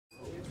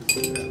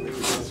Is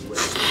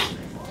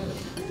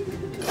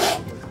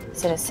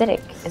it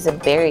acidic? Is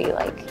it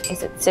berry-like?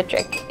 Is it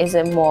citric? Is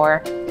it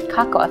more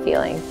cocoa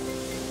feeling?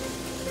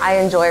 I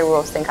enjoy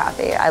roasting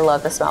coffee. I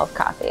love the smell of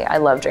coffee. I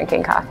love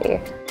drinking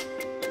coffee.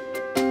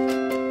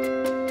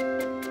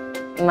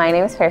 My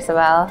name is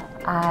Persabelle.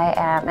 I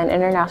am an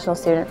international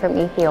student from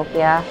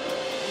Ethiopia.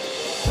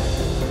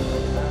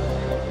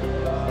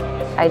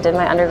 I did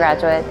my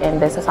undergraduate in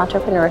business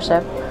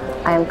entrepreneurship.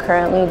 I am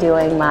currently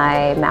doing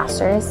my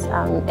master's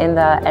in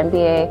the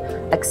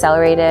MBA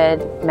Accelerated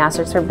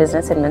Masters for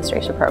Business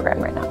Administration program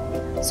right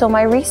now. So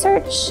my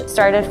research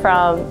started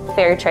from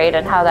fair trade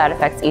and how that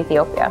affects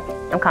Ethiopia.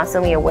 I'm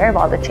constantly aware of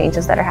all the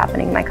changes that are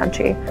happening in my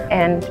country.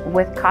 And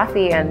with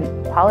coffee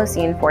and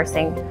policy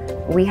enforcing,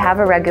 we have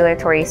a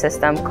regulatory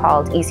system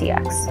called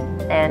ECX,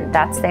 and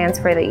that stands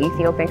for the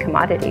Ethiopian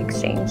Commodity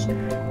Exchange.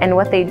 And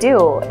what they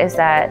do is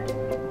that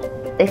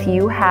if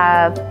you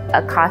have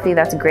a coffee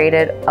that's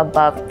graded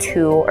above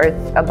 2 or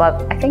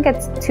above, I think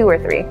it's 2 or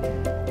 3,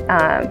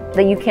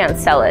 then you can't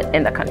sell it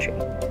in the country.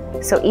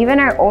 So even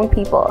our own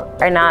people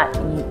are not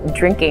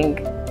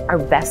drinking our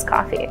best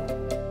coffee.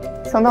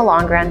 So in the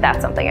long run,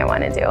 that's something I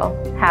want to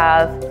do.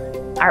 Have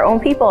our own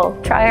people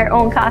try our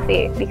own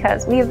coffee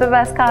because we have the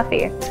best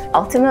coffee.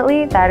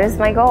 Ultimately, that is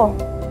my goal.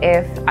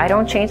 If I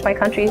don't change my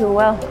country, who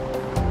will?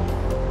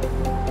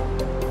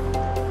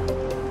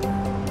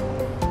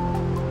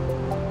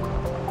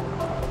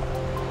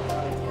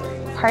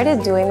 Part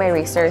of doing my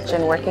research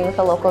and working with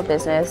a local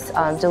business,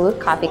 Duluth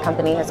Coffee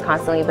Company has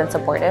constantly been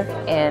supportive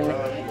in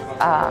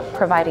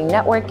providing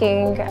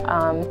networking,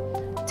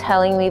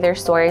 telling me their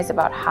stories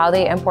about how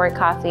they import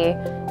coffee,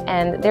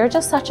 and they're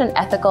just such an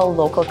ethical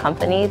local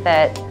company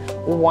that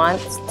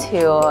wants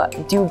to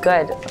do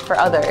good for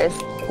others.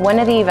 One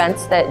of the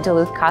events that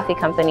Duluth Coffee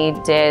Company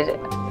did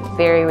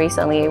very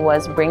recently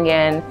was bring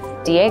in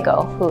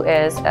Diego, who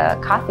is a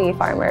coffee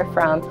farmer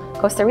from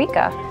Costa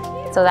Rica.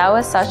 So that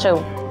was such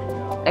an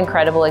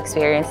incredible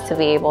experience to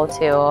be able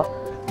to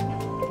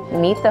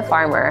meet the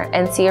farmer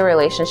and see a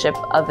relationship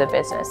of the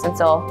business. And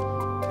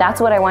so that's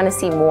what I want to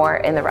see more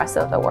in the rest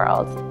of the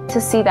world. To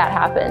see that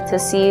happen, to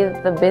see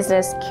the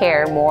business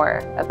care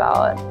more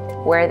about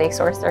where they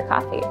source their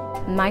coffee.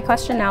 My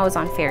question now is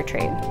on fair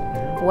trade.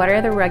 What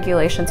are the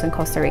regulations in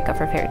Costa Rica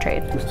for fair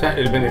trade? O sea,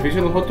 el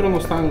beneficio de nosotros no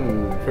está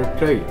en fair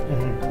trade,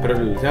 pero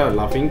o sea,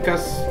 las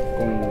fincas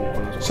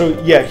con So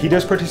yeah, he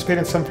does participate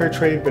in some fair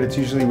trade, but it's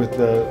usually with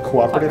the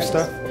cooperative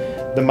stuff.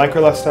 The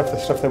microless stuff, the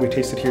stuff that we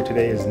tasted here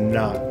today, is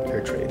not fair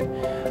trade.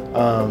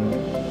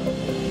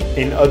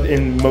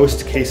 In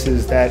most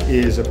cases, that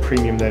is a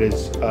premium that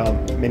is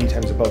many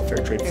times above fair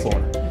trade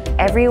floor.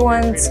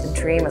 Everyone's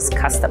dream is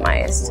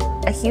customized.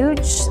 A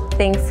huge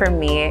thing for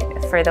me,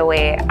 for the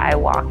way I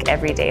walk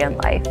every day in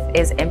life,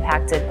 is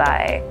impacted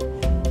by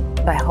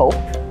hope,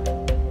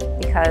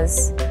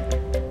 because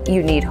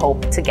you need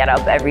hope to get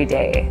up every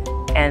day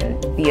and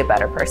be a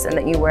better person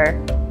than you were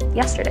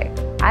yesterday.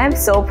 I am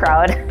so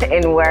proud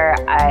in where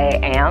I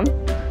am,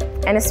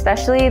 and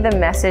especially the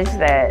message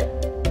that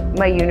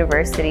my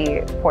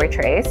university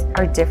portrays: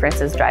 our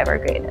differences drive our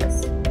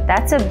greatness.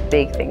 That's a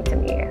big thing to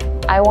me.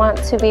 I want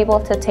to be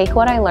able to take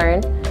what I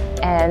learned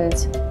and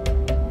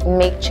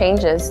make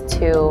changes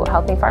to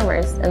helping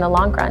farmers in the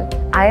long run.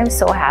 I am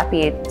so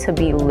happy to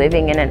be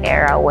living in an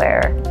era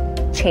where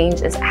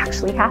change is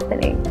actually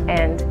happening,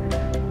 and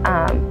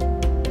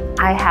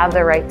I have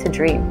the right to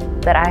dream,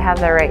 that I have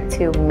the right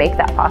to make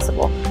that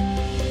possible.